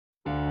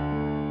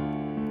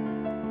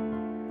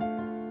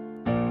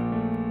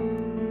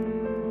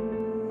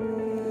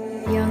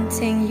Young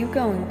Ting, you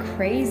going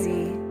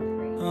crazy.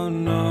 Oh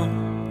no,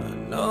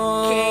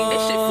 no. King,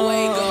 this shit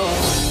fuego.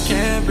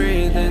 Can't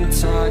breathe in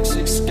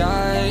toxic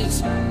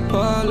skies.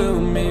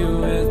 Pollute me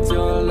with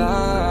your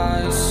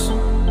lies.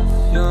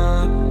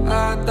 Yeah,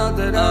 I thought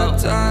that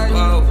I'd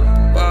die.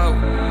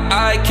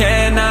 I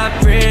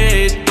cannot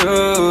breathe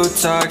through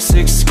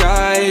toxic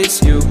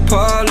skies. You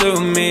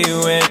pollute me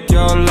with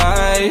your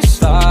lies.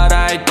 Thought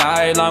I'd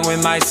die along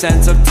with my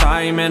sense of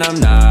time, and I'm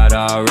not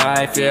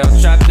alright. Feel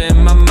trapped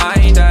in my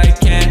mind, I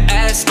can't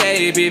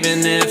escape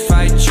even if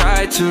I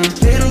try to.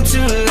 Little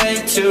too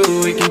late, too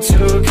weak and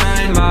too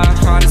kind. My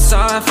heart is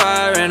on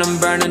fire and I'm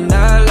burning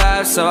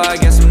alive, so I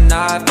guess I'm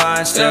not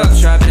fine. Still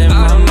trapped in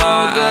my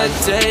mind. A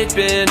date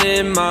been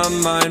in my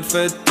mind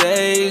for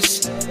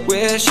days.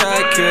 Wish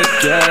I could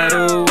get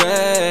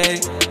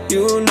away.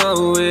 You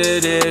know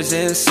it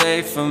isn't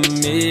safe for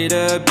me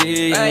to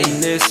be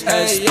in this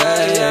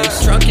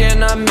headspace. Drunk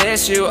and I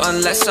miss you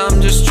unless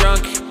I'm just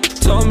drunk.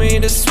 Told me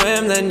to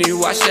swim, then you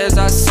watched as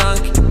I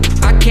sunk.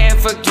 I can't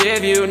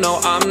forgive you, no,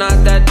 I'm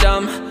not that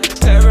dumb.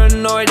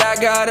 Paranoid, I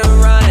gotta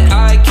run.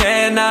 I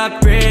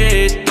cannot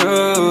breathe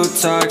through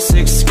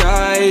toxic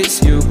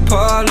skies. You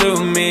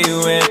pollute me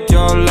with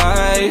your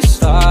lies.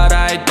 Thought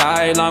I'd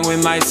die along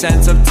with my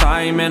sense of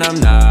time, and I'm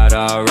not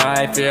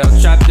alright. Feel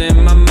trapped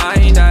in my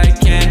mind, I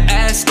can't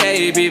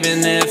escape even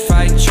if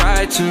I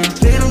try to.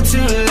 Little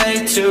too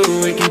late, too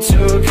weak and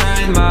too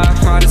kind. My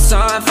heart is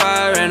on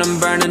fire and I'm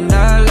burning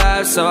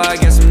alive, so I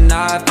guess I'm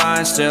not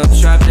fine. Still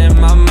trapped in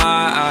my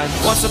mind.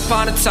 Once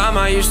upon a time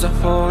I used to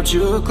hold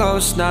you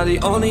close. Now the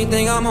only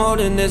thing I'm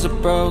holding is a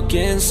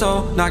broken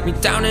soul. Knock me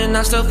down and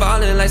I'm still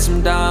falling like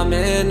some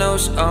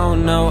dominoes. Oh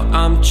no,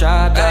 I'm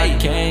trapped, I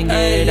can't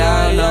get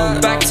out,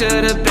 no. Back to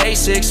the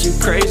basics, you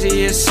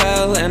crazy as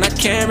hell, and I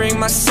can't bring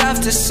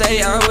myself to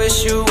say I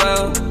wish you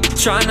well.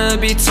 Tryna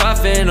be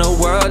tough in a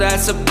world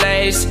that's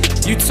ablaze.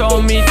 You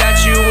told me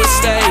that you would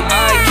stay.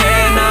 I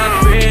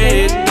cannot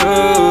breathe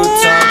through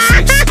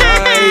toxic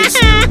skies.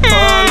 You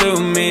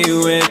pollute me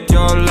with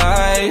your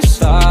lies.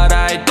 Thought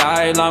I'd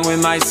die along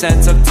with my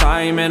sense of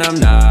time, and I'm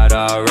not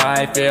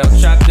alright. Feel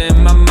trapped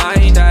in my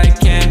mind, I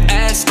can't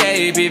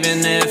escape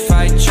even if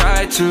I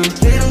try to.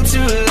 Little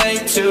too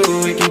late, too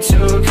weak and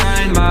too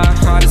kind. My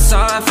heart is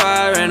on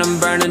fire and I'm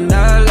burning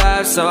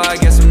alive, so I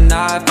guess I'm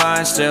not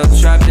fine. Still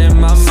trapped in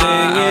my mind.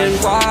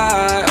 Singing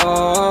why,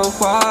 oh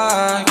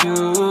why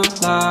you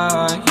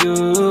lie,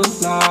 you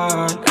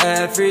lie.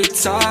 Every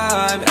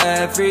time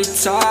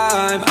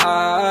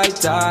I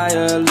die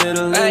a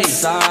little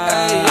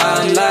inside.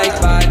 I'm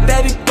like bye,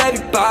 baby, baby,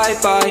 bye,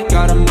 bye.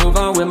 Gotta move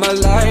on with my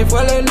life,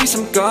 well at least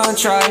I'm gonna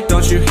try.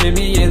 Don't you hear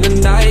me in the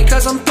night,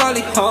 cause I'm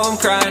probably home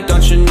crying.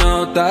 Don't you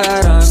know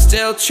that I'm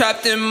still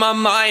trapped in my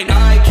mind.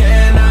 I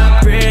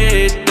cannot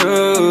breathe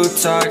through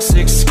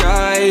toxic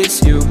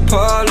skies. You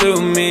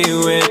pollute me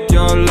with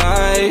your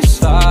lies.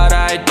 Thought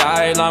I'd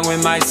die along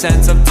with my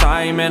sense of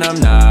time, and I'm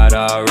not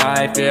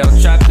alright. Feel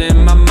trapped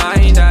in my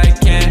mind, I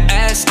can't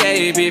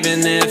escape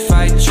even if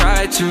I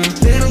try to.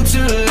 Little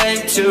too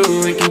late, too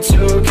weak and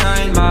too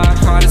kind. My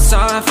heart is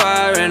on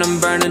fire and I'm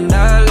burning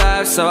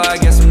alive, so I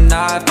guess I'm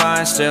not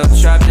fine. Still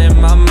trapped in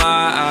my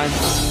mind.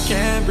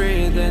 Can't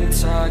breathe in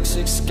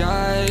toxic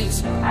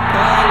skies. Pollute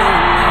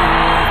me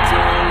with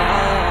your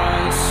lies.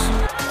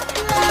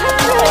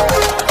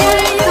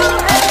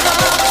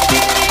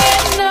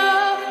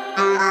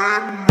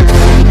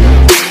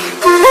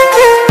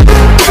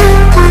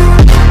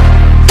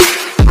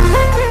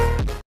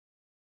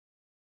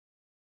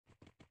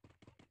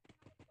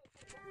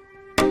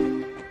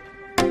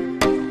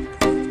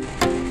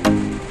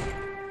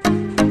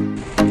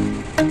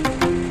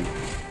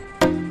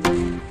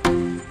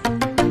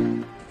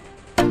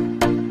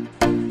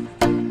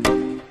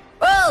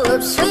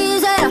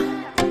 Sleeves out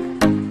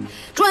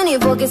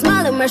 24 que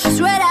smile and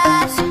precious red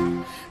eyes.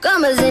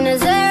 Commas in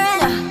his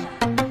area.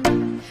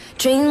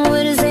 Train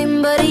with the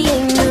same but he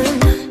ain't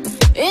none.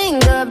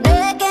 Ain't got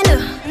black and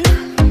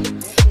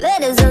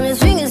letters on his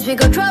fingers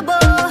speak of trouble.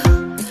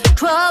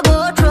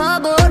 Trouble,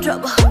 trouble,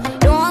 trouble.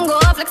 Don't go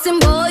flexing,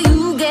 boy,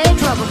 you get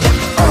trouble.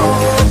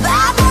 Oh,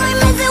 bad boy,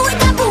 messing with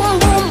that boom,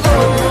 boom.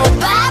 Oh,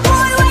 bad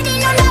boy,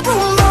 riding on that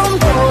boom, boom.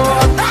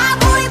 Oh, bad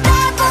boy,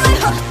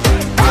 huh.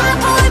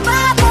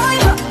 Bad boy,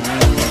 huh.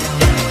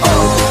 Oh,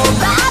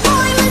 bad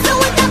boy, messing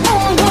with that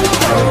boom, boom.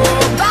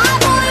 Oh, bad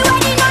boy,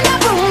 riding on that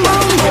boom,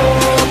 boom.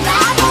 Oh,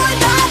 bad boy,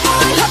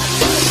 huh.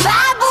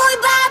 Bad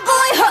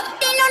boy, huh.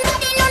 Din on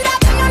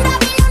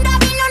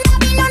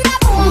that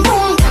boom,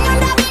 boom.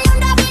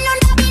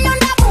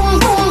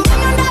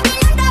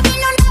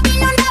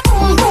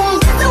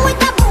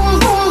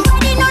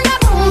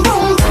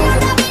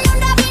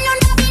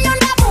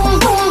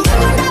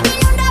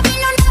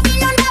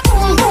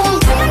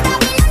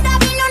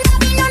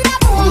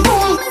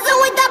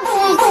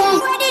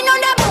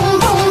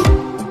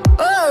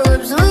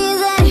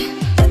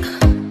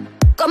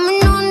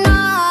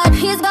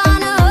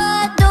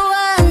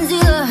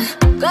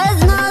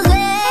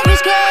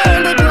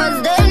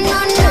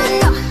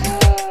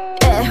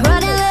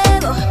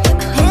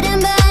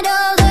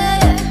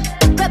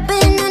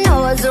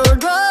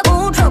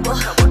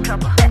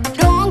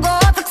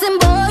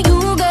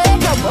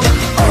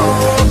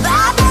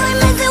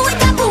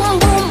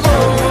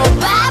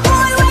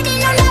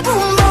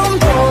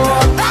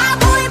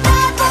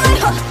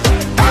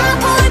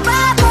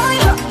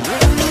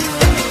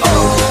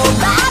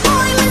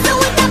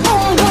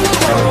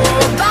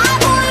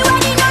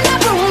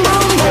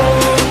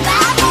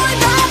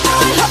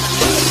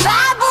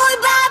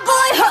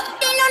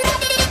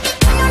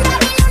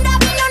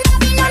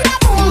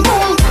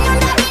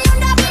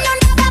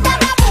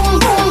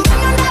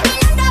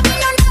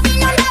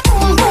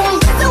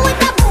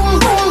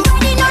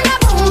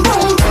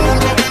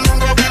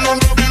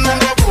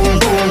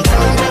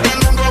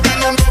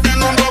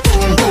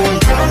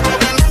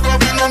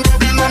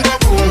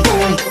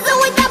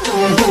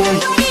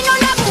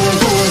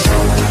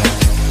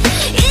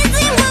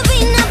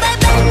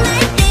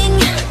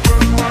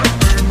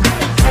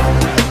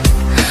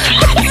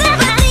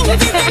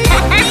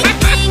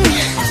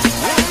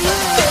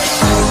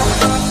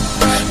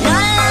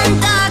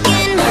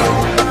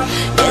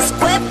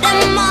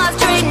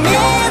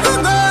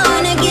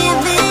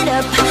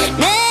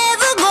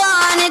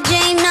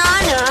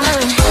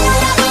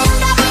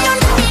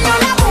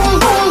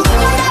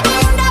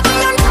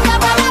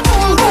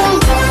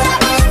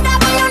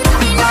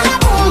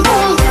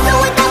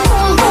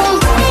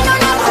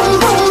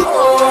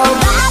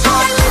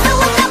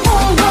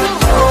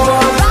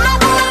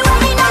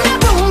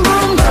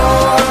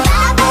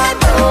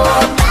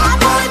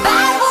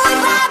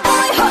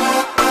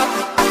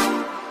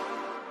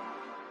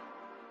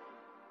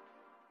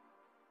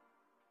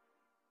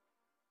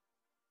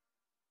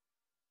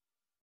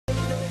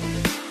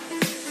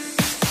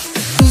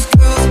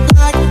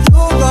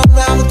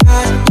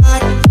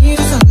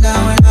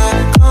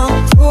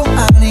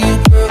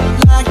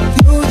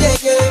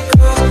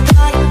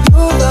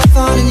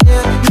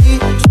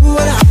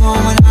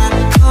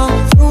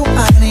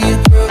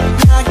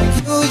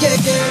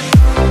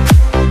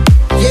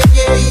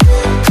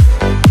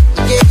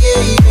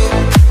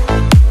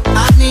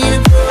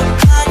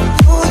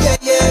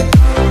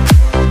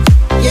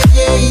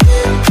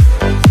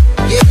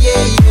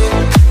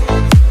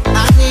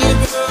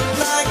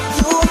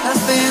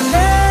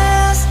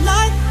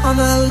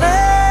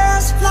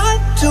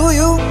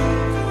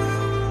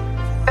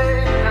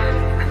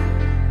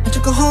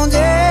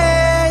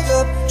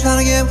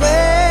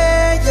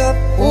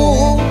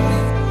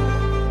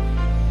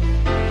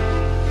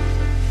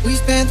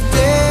 spent the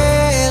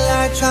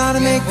daylight trying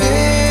to make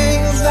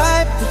things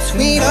right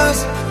between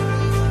us.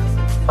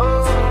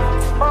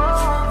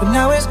 But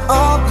now it's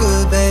all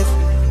good, babe.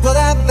 Roll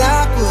that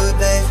backward,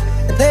 babe,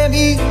 and let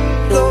me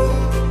go.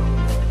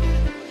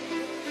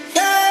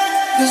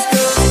 Cause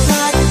girls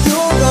like you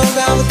go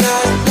round with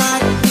guys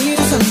like me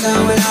till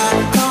sundown. When I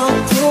come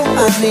through,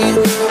 I need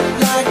a girl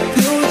like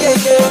you,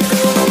 yeah, yeah.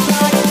 Girls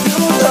like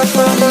you love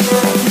running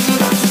like me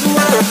too.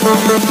 I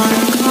come through,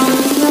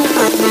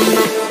 I need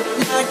a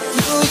girl like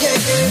you, yeah,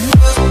 yeah.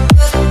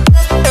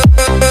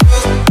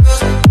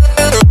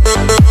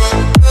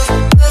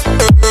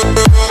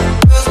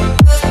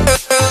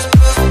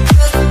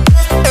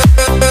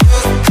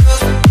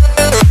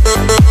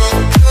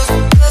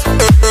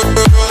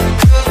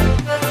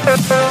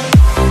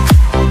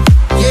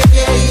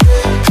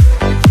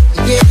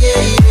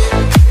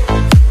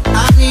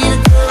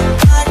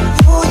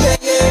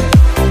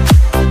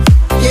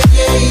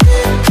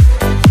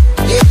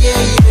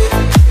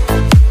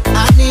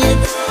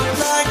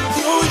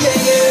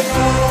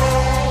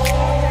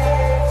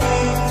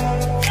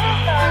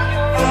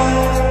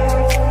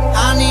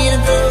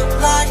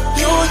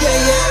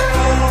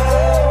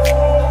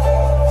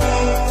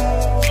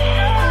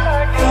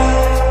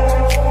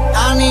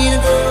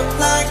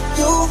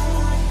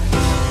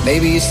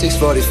 Maybe it's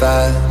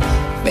 6:45,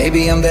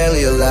 maybe I'm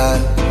barely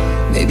alive.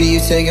 Maybe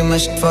you're taking my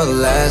shit for the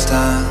last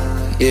time,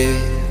 yeah.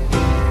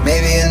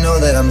 Maybe I know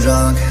that I'm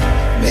drunk,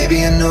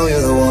 maybe I know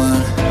you're the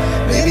one.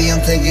 Maybe I'm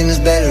thinking it's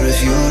better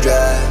if you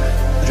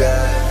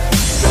drive.